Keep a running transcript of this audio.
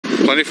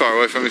Plenty far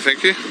away from me,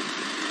 thank you.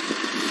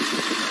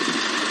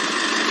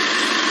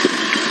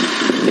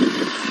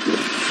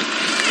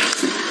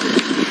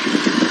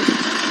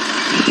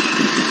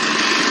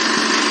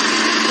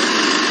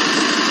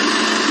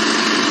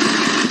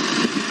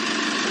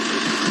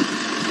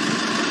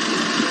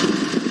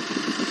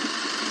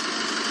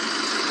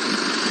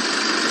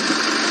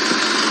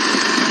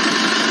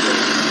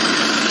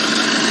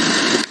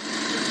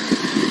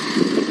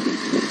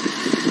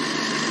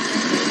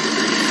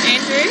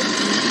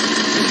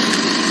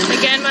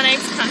 Again, my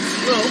name's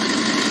Constable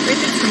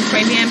Richards from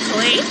Queanbeyan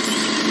Police.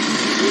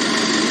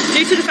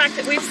 Due to the fact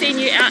that we've seen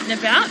you out and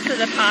about for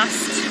the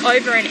past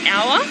over an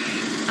hour,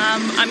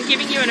 I'm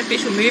giving you an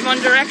official move on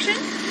direction.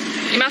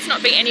 You must not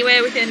be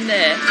anywhere within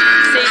the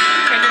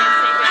Queanbeyan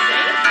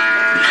CBD.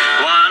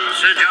 Once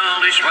a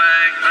jolly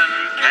swagman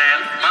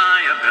camped by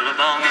a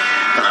billabong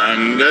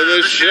under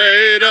the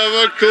shade of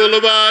a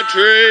coolabah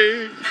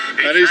tree,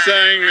 and he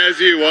sang as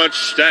he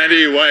watched and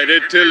he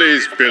waited till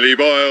his billy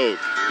boiled.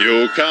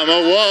 You'll come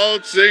a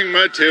waltzing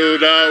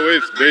Matilda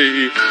with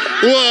me,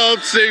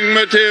 waltzing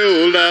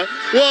Matilda,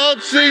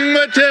 waltzing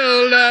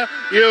Matilda.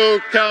 You'll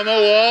come a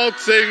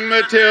waltzing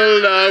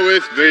Matilda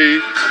with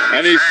me.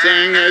 And he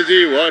sang as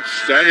he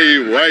watched and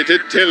he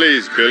waited till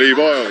his billy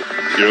boiled.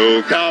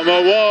 You'll come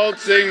a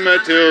waltzing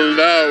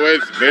Matilda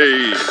with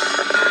me.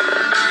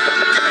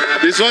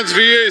 This one's for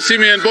you,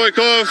 Simeon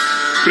Boykov.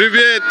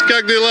 Привет,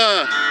 как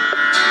дела?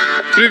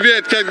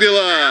 Привет, как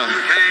дела?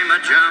 came a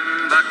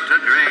jumbuck to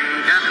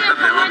drink at the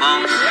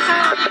billabong.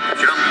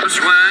 Jumped the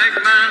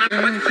swagman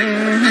with me.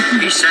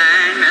 He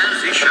sang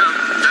as he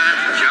shoved that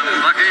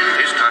jumbuck in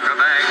his tucker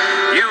bag.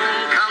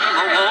 You'll come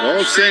a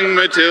Waltzing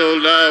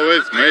Matilda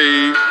with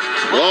me,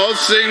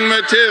 waltzing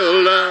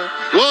Matilda,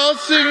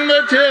 waltzing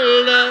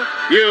Matilda.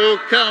 You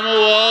come a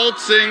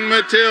waltzing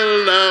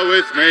Matilda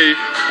with me.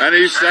 And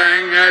he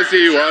sang as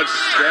he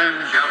watched and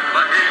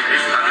jumbuck in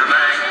his tucker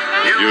bag.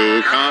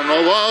 you come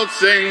a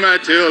waltzing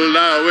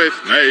Matilda with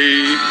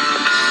me.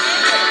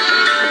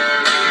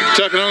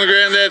 Chuck it on the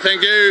ground there,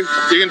 thank you.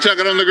 You can chuck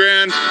it on the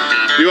ground.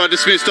 You are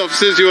dismissed,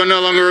 officers. You are no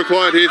longer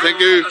required here, thank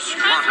you.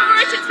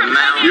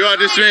 You are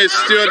dismissed,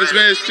 you are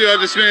dismissed, you are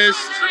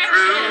dismissed.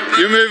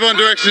 Your move on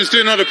directions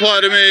do not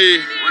apply to me.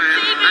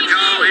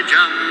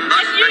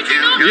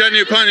 Я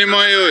не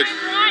понимаю.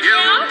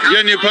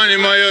 Я не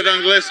понимаю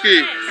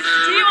английский.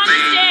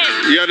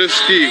 Я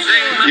русский.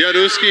 Я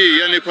русский.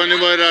 Я не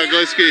понимаю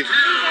английский.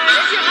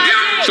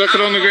 Chuck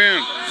it on the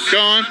ground. Go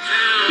on.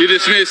 You're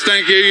dismissed,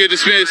 thank you, you're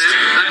dismissed.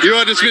 You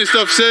are dismissed,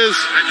 officers.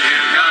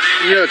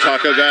 Your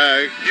tucker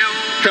bag.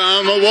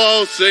 Come a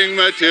waltzing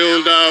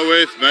Matilda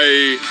with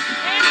me.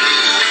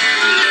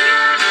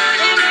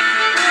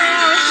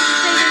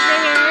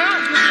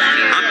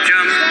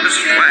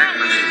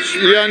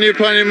 Я не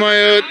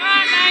понимаю.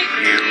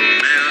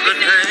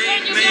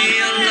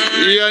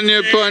 Я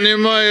не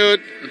понимаю.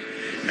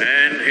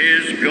 And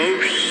his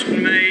ghost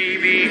may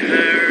be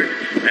heard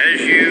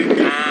as you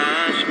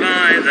pass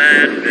by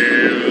that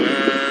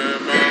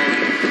billabong.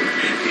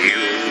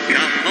 You'll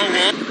come a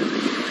walk.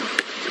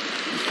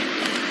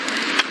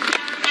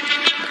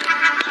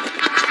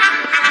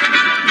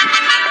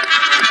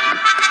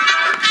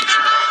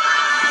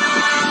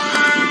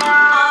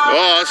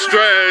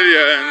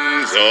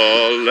 Australians,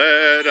 all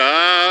let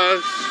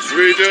us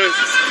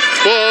rejoice,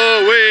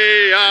 for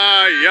we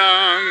are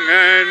young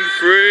and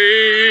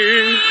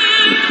free.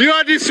 You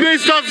are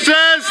dismissed,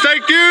 officers.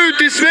 Thank you.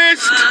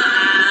 Dismissed.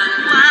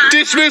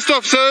 Dismissed,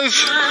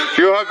 officers.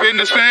 You have been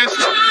dismissed.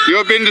 You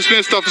have been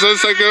dismissed, officers.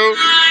 Thank you.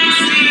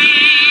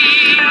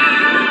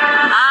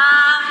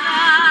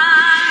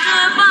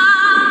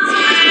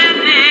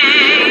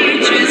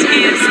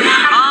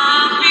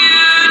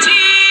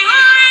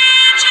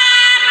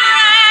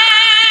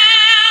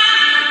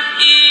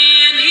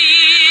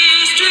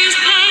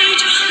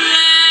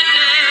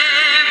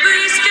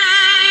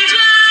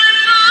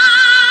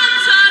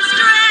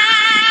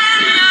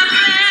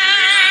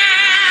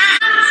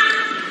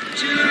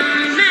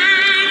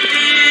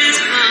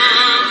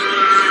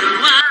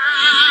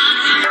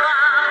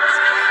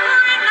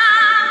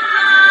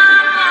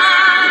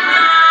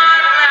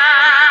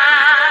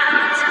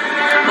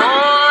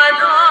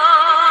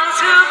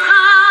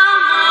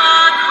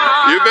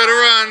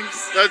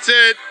 That's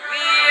it.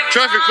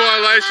 Traffic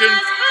violation.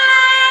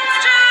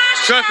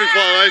 Traffic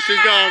violation.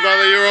 Go on,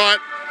 brother. You're right.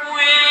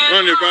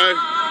 On you, bro.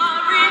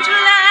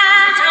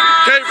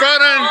 Keep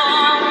running.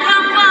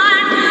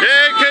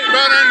 Yeah, keep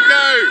running.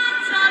 Go.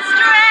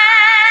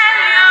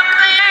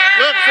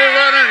 Look, they're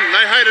running.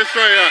 They hate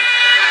Australia.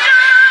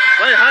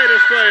 They hate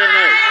Australia,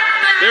 mate.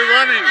 They're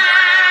running.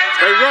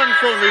 They run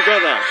from me,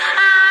 brother.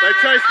 They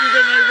chase me,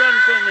 then they run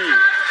from me.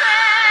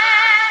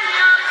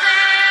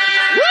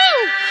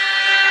 Woo!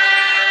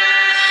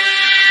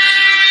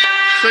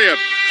 See ya,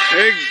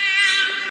 pigs.